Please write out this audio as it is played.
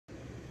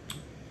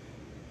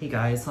Hey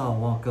guys,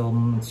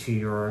 welcome to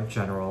your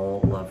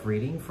general love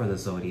reading for the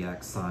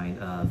zodiac sign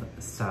of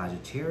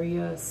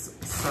Sagittarius,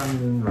 Sun,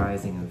 Moon,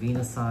 Rising, and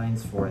Venus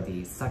signs for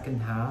the second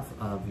half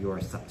of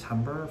your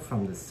September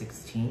from the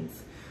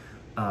 16th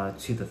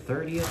to the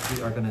 30th.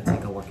 We are going to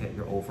take a look at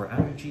your over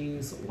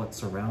energies, what's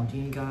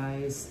surrounding you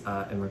guys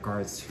in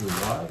regards to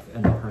love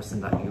and the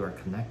person that you are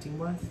connecting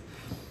with.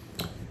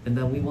 And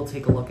then we will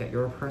take a look at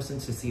your person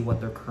to see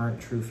what their current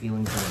true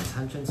feelings and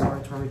intentions are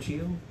towards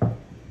you.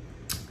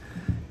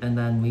 And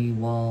then we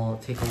will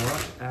take a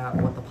look at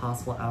what the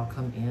possible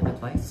outcome and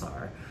advice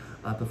are.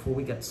 Before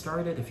we get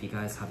started, if you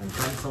guys haven't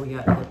done so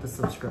yet, hit the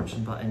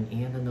subscription button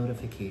and the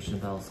notification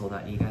bell so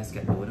that you guys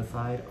get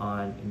notified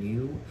on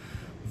new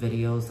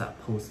videos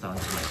that post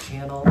onto my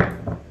channel.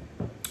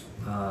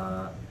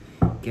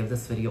 Give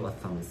this video a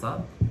thumbs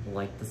up,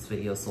 like this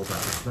video so that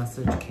this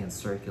message can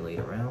circulate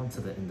around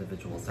to the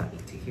individuals that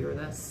need to hear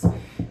this.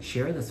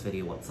 Share this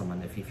video with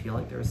someone if you feel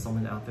like there's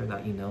someone out there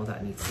that you know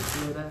that needs to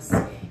hear this,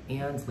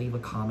 and leave a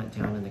comment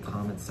down in the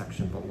comment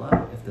section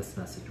below if this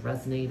message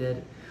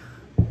resonated.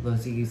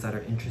 Those of you that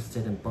are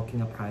interested in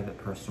booking a private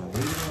personal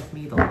reading with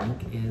me, the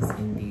link is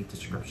in the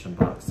description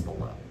box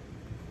below.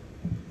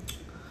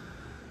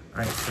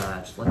 Alright,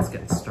 Sag, let's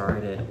get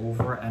started.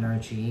 Over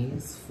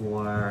energies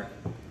for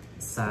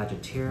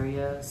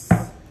Sagittarius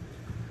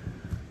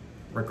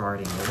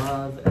regarding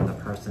love and the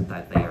person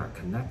that they are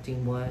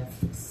connecting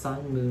with.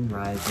 Sun, Moon,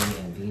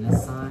 Rising, and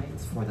Venus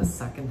signs for the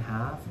second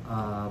half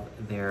of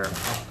their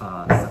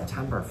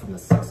September from the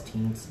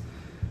 16th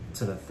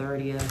to the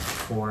 30th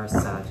for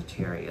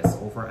Sagittarius.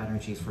 Over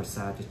energies for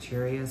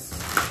Sagittarius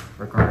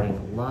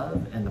regarding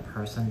love and the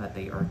person that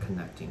they are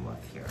connecting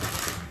with here.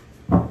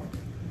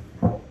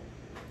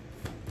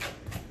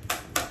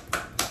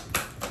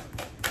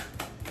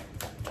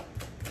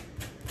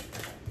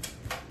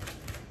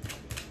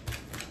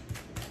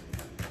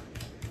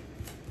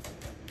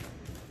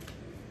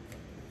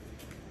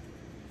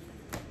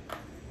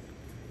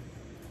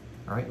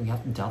 All right, we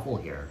have the Devil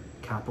here,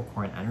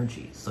 Capricorn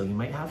energy. So you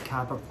might have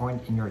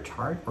Capricorn in your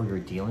chart, or you're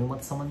dealing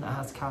with someone that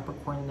has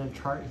Capricorn in their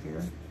chart here.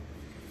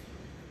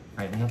 All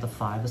right, we have the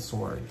Five of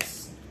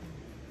Swords.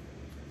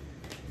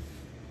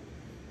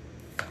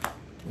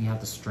 We have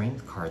the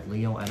Strength card,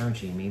 Leo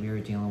energy. Maybe you're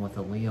dealing with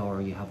a Leo, or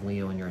you have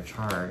Leo in your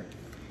chart.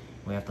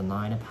 We have the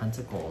Nine of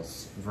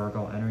Pentacles,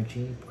 Virgo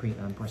energy,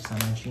 Pre-Empress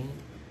energy,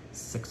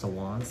 Six of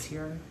Wands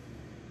here.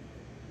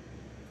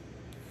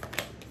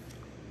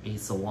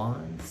 Ace of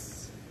Wands.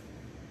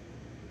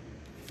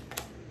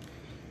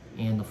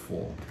 And the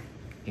Fool,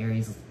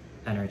 Aries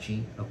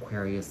energy,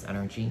 Aquarius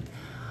energy.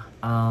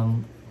 I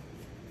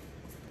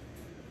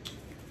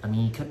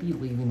mean, you could be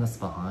leaving this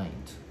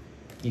behind.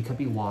 You could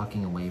be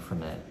walking away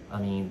from it.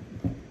 I mean,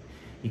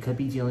 you could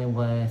be dealing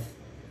with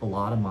a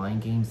lot of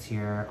mind games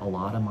here, a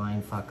lot of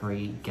mind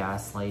fuckery,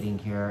 gaslighting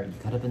here. You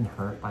could have been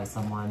hurt by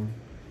someone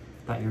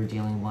that you're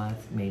dealing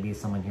with. Maybe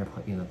someone here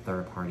put you in a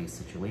third-party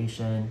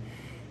situation.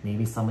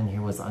 Maybe someone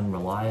here was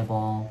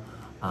unreliable.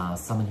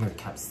 Someone here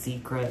kept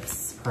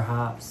secrets,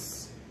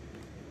 perhaps.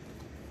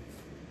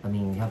 I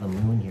mean, we have the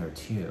Moon here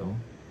too.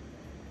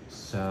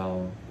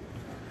 So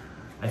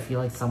I feel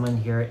like someone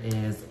here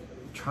is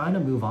trying to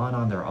move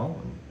on their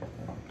own.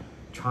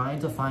 Trying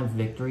to find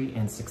victory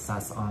and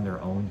success on their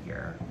own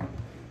here.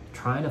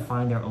 Trying to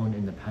find their own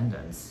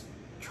independence.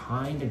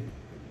 Trying to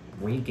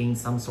regain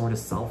some sort of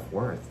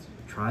self-worth.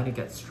 Trying to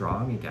get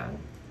strong again.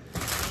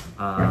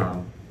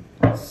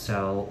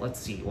 So let's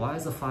see, why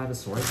is the Five of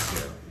Swords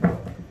here?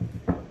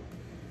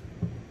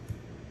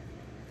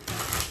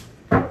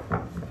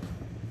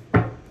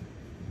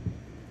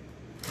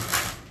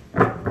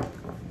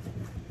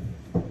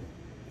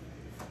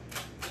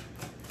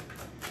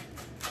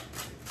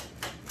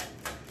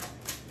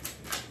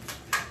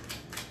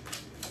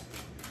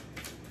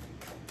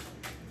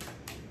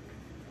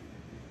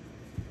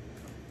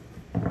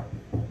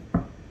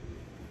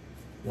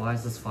 Why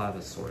is this Five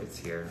of Swords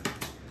here?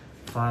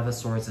 Five of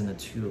Swords and the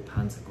Two of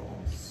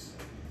Pentacles.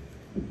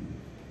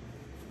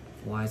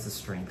 Why is the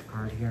Strength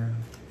card here?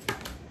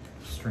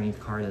 Strength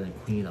card and the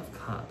Queen of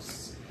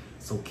Cups.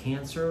 So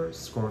Cancer,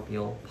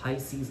 Scorpio,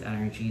 Pisces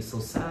energy. So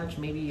Sag,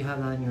 maybe you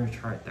have that in your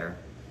chart there.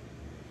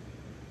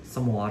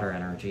 Some water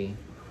energy.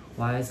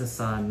 Why is this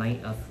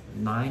Nine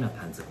of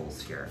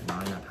Pentacles here?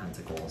 Nine of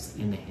Pentacles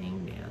in the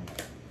Hangman.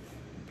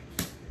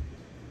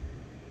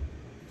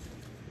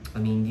 I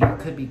mean, you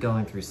could be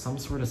going through some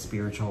sort of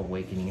spiritual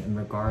awakening in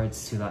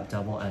regards to that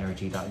Devil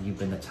energy that you've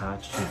been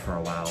attached to for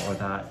a while, or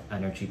that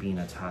energy being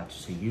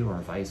attached to you, or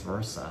vice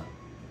versa.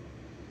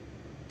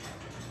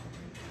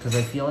 Because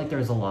I feel like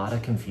there's a lot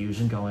of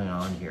confusion going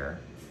on here.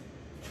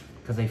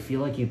 Because I feel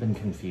like you've been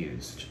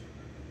confused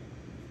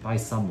by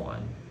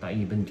someone that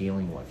you've been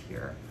dealing with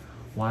here.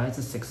 Why is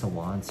the Six of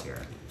Wands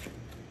here?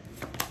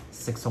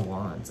 Six of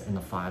Wands and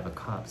the Five of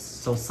Cups.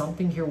 So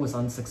something here was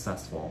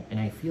unsuccessful, and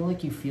I feel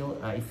like you failed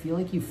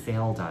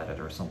at it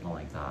or something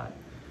like that.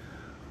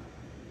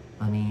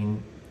 I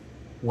mean,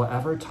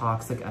 whatever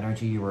toxic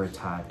energy you were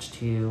attached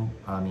to,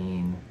 I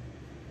mean,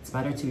 it's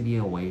better to be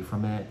away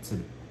from it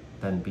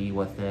than be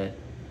with it.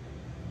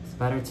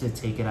 better to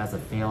take it as a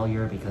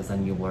failure, because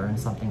then you learn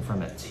something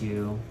from it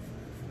too.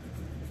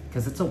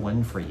 Because it's a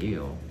win for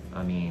you.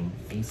 I mean,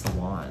 Ace of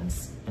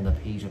Wands and the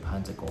Page of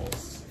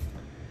Pentacles.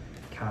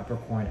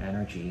 Capricorn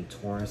energy,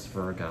 Taurus,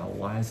 Virgo.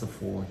 Why is the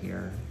Fool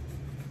here?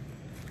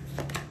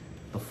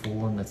 The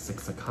Fool and the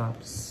Six of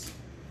Cups.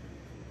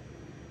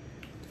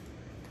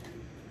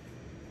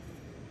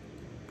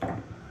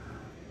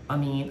 I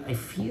mean, I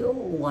feel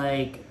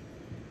like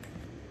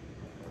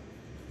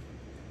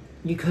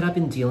you could have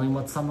been dealing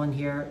with someone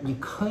here. You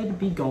could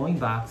be going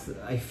back.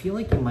 I feel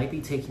like you might be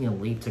taking a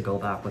leap to go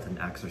back with an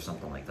ex or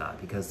something like that,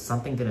 because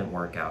something didn't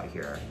work out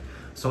here.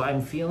 So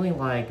I'm feeling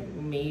like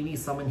maybe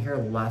someone here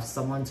left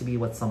someone to be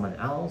with someone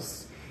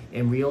else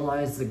and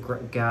realized the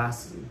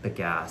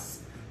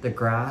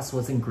grass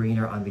wasn't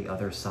greener on the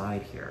other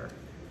side here.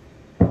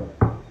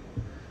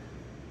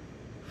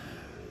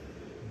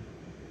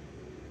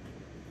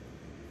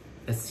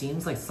 It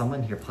seems like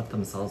someone here put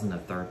themselves in a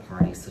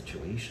third-party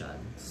situation.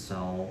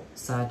 So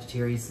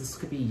Sagittarius, this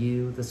could be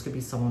you, this could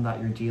be someone that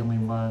you're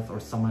dealing with,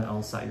 or someone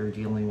else that you're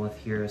dealing with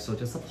here. So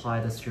just apply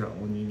this to your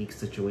own unique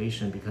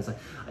situation, because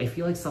I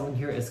feel like someone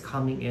here is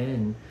coming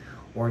in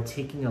or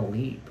taking a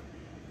leap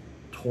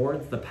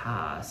towards the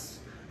past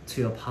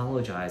to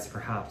apologize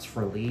perhaps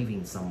for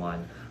leaving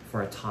someone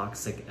for a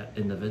toxic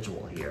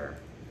individual here.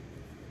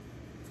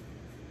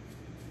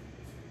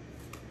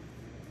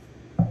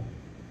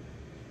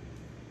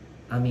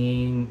 I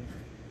mean,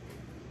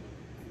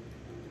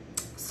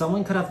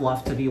 someone could have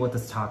left to be with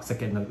this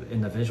toxic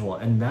individual,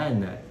 and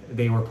then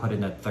they were put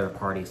in a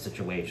third-party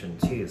situation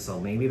too. So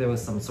maybe there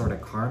was some sort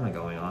of karma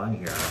going on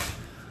here.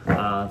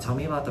 Tell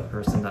me about the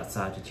person that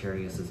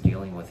Sagittarius is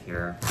dealing with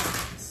here.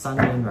 Sun,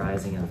 Moon,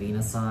 Rising, and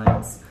Venus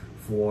signs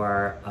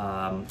for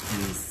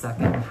the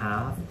second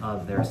half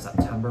of their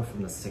September,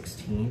 from the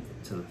 16th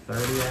to the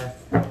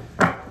 30th.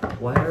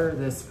 What are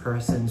this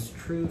person's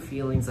true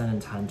feelings and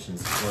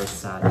intentions towards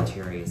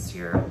Sagittarius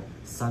here?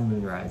 Sun,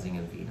 Moon, Rising,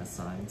 and Venus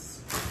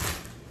signs.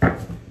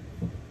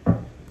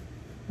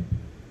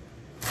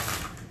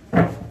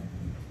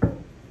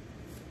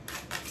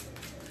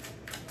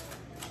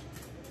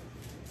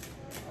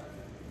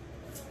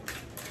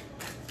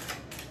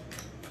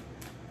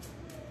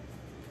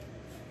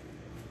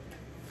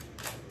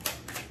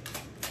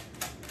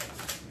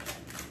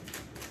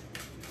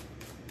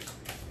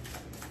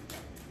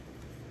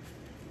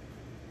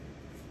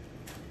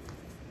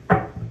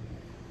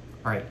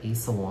 All right,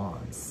 Ace of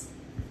Wands,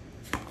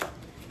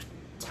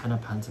 Ten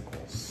of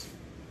Pentacles,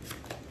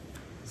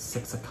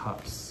 Six of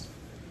Cups.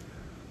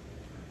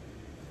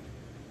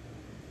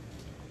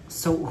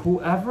 So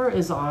whoever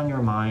is on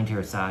your mind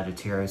here,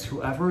 Sagittarius,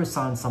 whoever is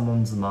on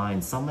someone's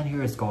mind, someone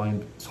here is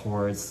going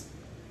towards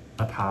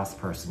a past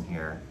person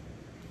here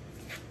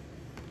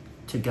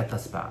to get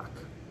this back.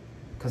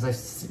 Because I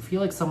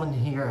feel like someone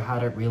here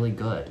had it really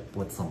good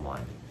with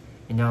someone,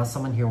 and now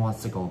someone here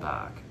wants to go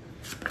back.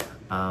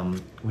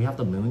 We have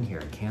the Moon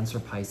here, Cancer,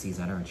 Pisces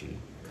energy.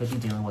 Could be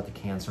dealing with the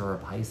Cancer or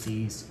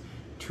Pisces.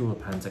 Two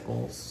of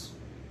Pentacles,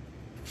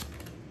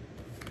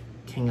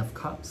 King of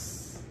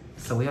Cups.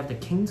 So we have the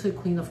King to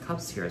Queen of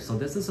Cups here. So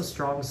this is a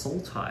strong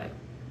soul tie.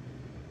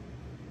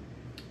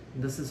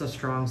 This is a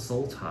strong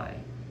soul tie.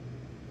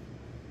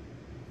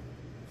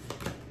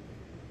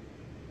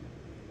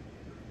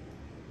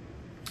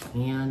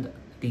 And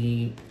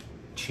the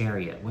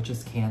Chariot, which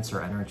is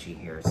Cancer energy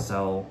here.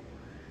 So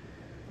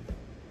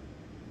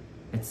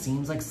it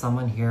seems like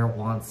someone here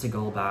wants to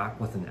go back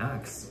with an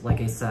ex. Like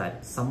I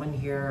said, someone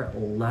here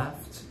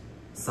left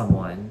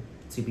someone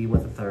to be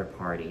with a third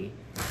party.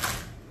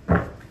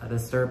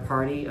 This third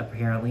party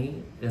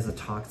apparently is a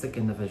toxic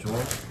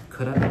individual,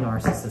 could have been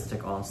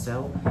narcissistic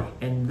also,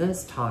 and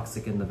this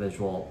toxic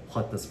individual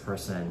put this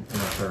person in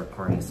a third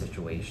party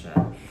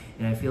situation.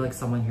 And I feel like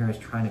someone here is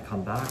trying to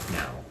come back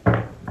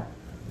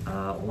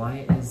now.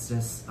 Why is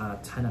this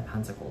 10 of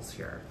Pentacles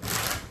here?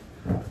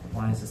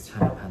 Why is this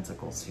 10 of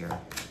Pentacles here?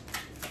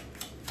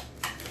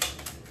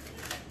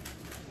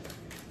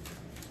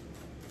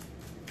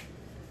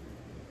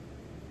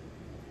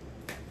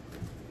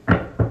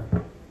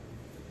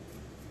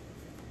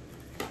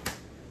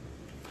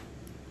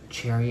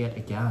 Chariot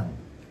again.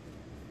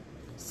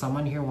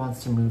 Someone here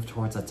wants to move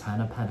towards a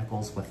 10 of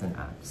Pentacles with an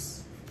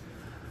ex.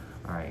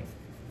 All right.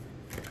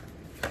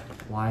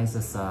 Why is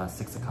this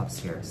 6 of Cups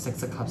here?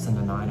 6 of Cups and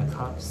the 9 of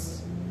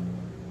Cups.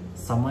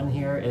 Someone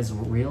here is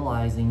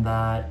realizing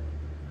that,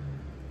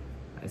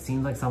 it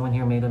seems like someone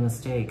here made a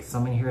mistake.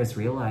 Someone here is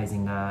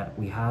realizing that,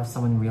 we have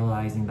someone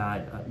realizing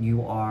that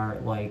you are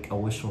like a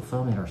wish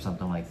fulfillment or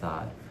something like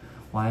that.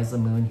 Why is the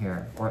Moon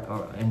here?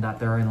 And that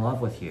they're in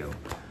love with you.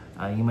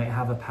 You might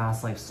have a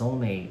past life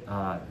soulmate,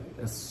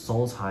 a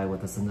soul tie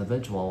with this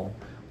individual.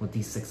 With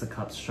these 6 of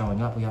Cups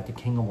showing up, we have the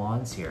King of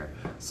Wands here.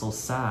 So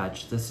Sag,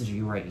 this is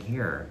you right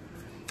here.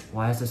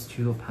 Why is this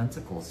 2 of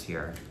Pentacles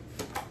here?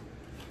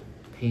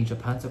 Page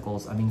of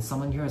Pentacles. I mean,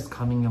 someone here is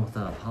coming in with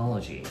an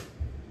apology.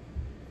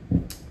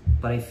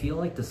 But I feel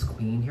like this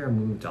Queen here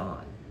moved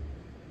on.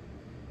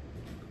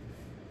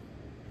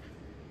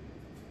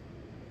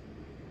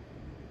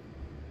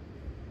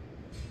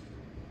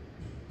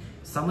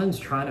 Someone's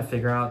trying to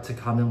figure out to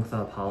come in with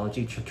an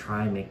apology to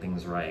try and make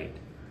things right.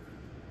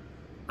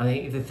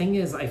 The thing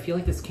is, I feel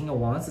like this King of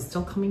Wands is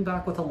still coming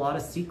back with a lot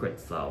of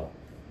secrets though.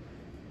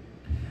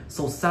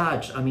 So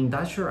Sag, I mean,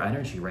 that's your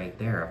energy right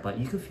there, but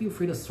you could feel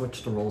free to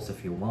switch the roles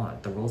if you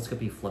want. The roles could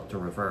be flipped or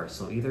reversed.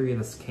 So either you're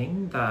this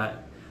king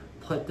that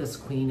put this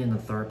queen in a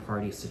third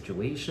party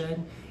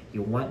situation,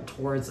 you went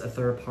towards a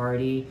third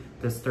party,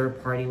 this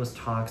third party was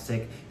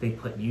toxic, they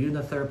put you in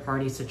a third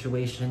party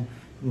situation,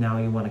 now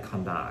you want to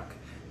come back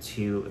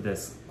to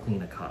this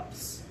Queen of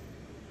Cups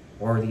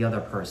or the other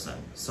person.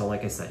 So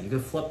like I said, you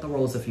could flip the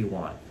roles if you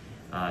want.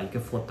 You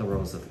could flip the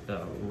roles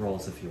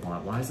if you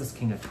want. Why is this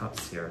King of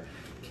Cups here?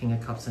 King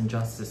of Cups and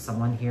Justice.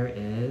 Someone here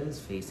is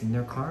facing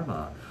their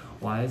karma.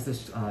 Why is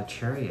this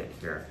Chariot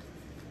here?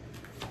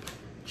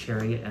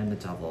 Chariot and the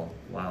Devil.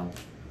 Wow.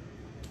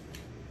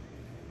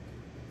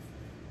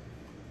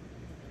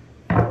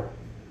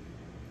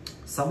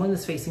 Someone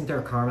is facing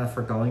their karma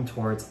for going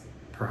towards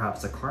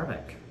perhaps a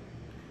karmic.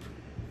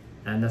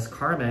 And this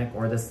karmic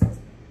or this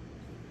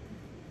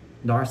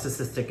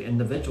narcissistic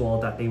individual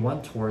that they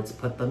went towards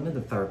put them in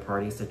the third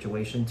party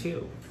situation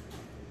too.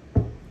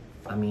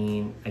 I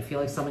mean, I feel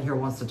like someone here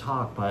wants to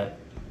talk, but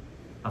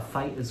a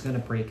fight is going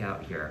to break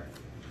out here.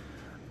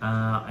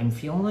 I'm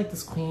feeling like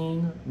this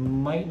queen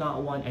might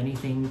not want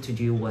anything to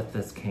do with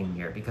this king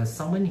here because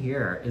someone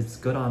here is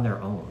good on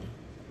their own.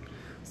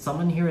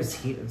 Someone here is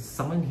healing.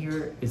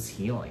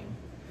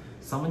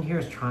 Someone here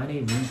is trying to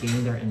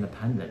regain their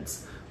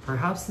independence.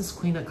 Perhaps this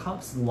Queen of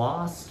Cups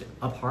lost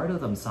a part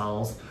of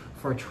themselves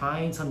for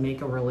trying to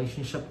make a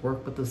relationship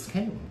work with this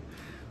king.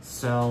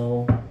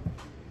 So,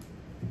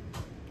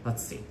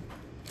 let's see.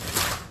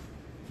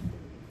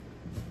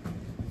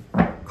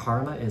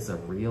 Karma is a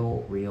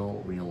real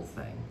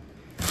thing.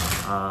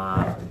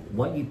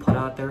 What you put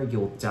out there,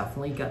 you'll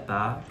definitely get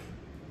back.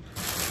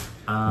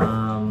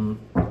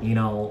 You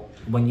know,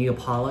 when you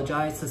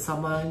apologize to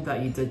someone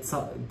that you did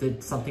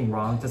something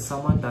wrong to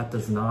someone, that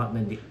does not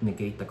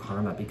negate the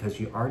karma because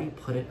you already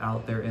put it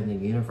out there in the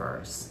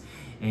universe.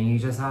 And you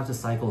just have to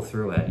cycle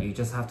through it. You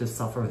just have to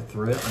suffer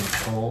through it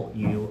until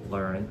you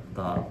learn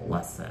the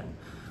lesson.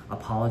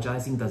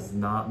 Apologizing does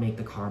not make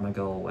the karma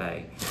go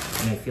away.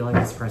 And I feel like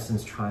this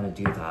person's trying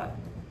to do that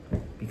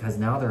because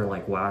now they're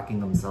like whacking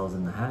themselves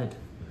in the head.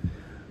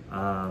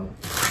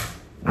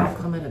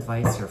 Outcome and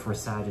advice here for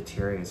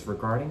Sagittarius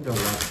regarding the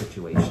love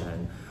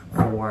situation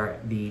for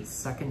the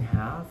second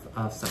half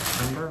of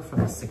September from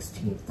the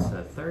 16th to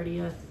the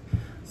 30th.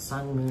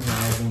 Sun, Moon,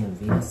 Rising, and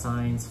Venus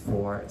signs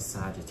for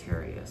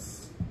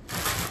Sagittarius.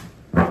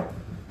 Alright,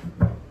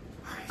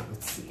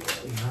 let's see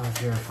what we have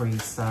here for you,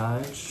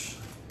 Sag.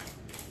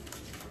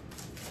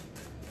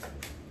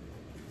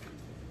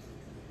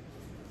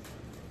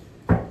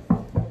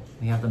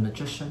 We have the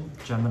Magician,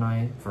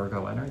 Gemini,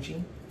 Virgo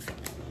energy.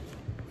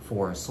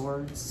 Four of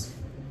Swords,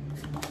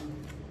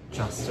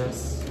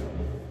 Justice,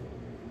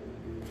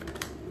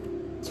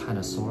 Ten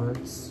of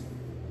Swords,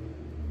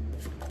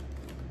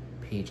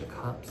 Page of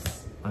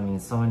Cups. I mean,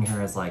 someone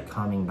here is like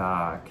coming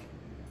back,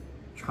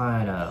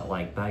 trying to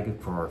like beg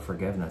for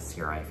forgiveness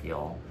here, I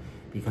feel.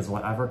 Because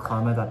whatever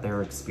karma that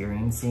they're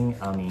experiencing,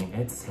 I mean,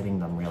 it's hitting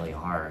them really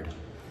hard.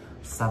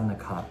 Seven of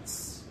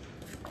Cups,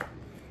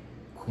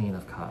 Queen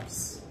of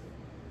Cups.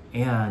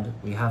 And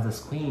we have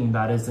this queen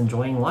that is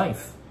enjoying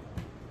life,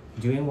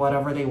 doing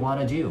whatever they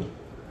want to do.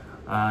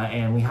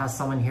 And we have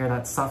someone here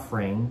that's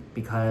suffering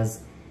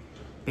because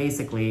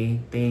basically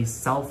they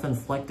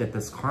self-inflicted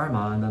this karma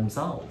on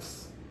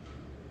themselves.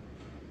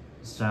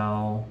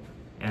 So,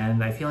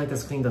 and I feel like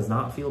this queen does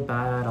not feel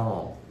bad at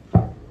all.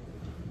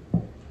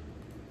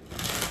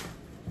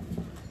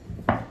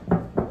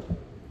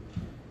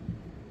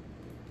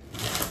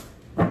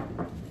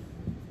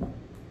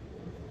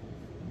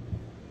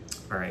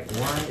 All right,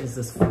 why is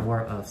this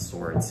Four of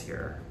Swords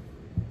here?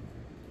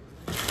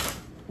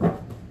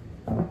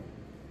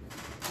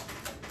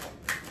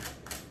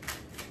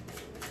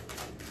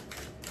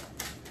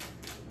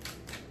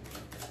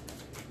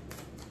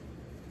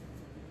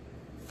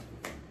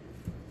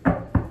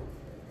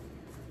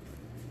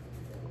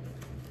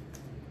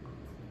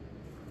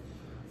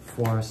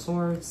 Four of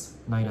Swords,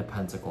 Knight of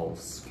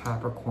Pentacles,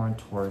 Capricorn,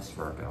 Taurus,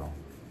 Virgo.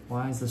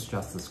 Why is this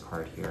Justice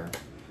card here?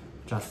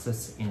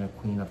 Justice and a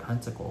Queen of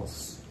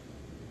Pentacles.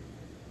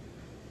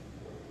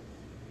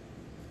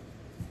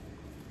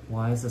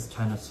 Why is this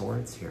Ten of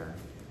Swords here?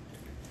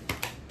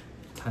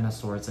 Ten of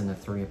Swords and the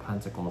Three of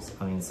Pentacles.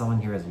 I mean, someone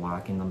here is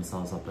whacking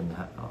themselves up in the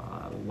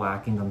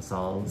whacking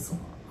themselves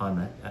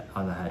on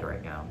the head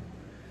right now.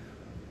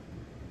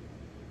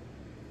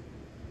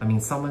 I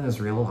mean, someone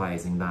is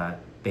realizing that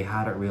they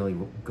had it really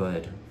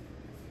good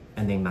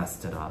and they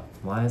messed it up.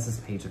 Why is this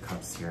Page of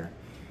Cups here?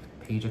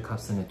 Page of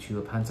Cups and the Two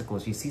of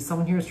Pentacles. You see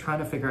someone here is trying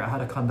to figure out how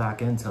to come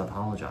back in to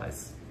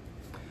apologize.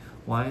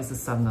 Why is the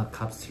Seven of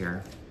Cups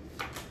here?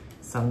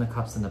 Seven of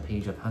Cups and the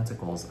Page of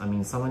Pentacles. I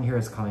mean, someone here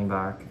is coming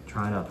back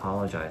trying to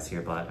apologize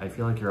here, but I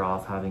feel like you're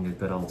off having a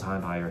good old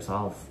time by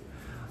yourself,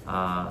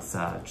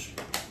 Sag.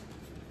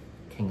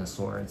 King of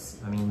Swords.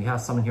 I mean, we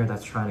have someone here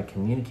that's trying to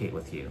communicate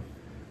with you.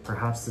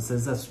 Perhaps this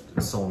is a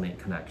soulmate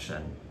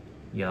connection.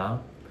 Yeah?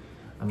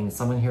 I mean,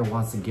 someone here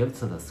wants to give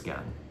to this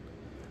again.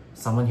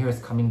 Someone here is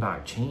coming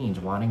back, change,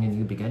 wanting a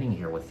new beginning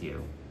here with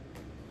you.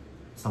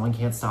 Someone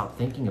can't stop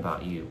thinking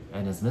about you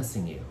and is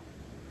missing you.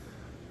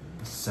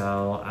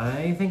 So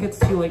I think it's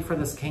too late for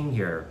this king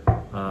here,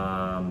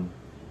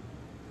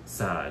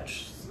 Sag.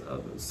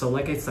 So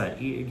like I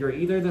said, you're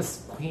either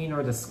this queen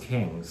or this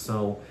king.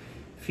 So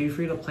feel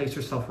free to place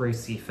yourself where you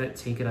see fit.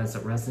 Take it as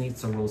it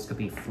resonates. The roles could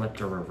be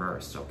flipped or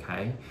reversed,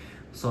 okay?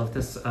 So if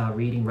this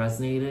reading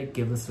resonated,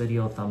 give this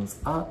video a thumbs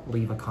up.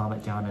 Leave a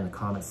comment down in the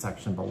comment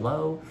section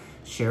below.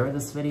 Share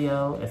this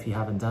video. If you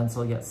haven't done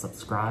so yet,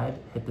 subscribe.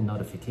 Hit the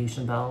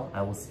notification bell.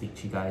 I will speak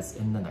to you guys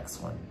in the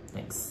next one.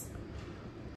 Thanks.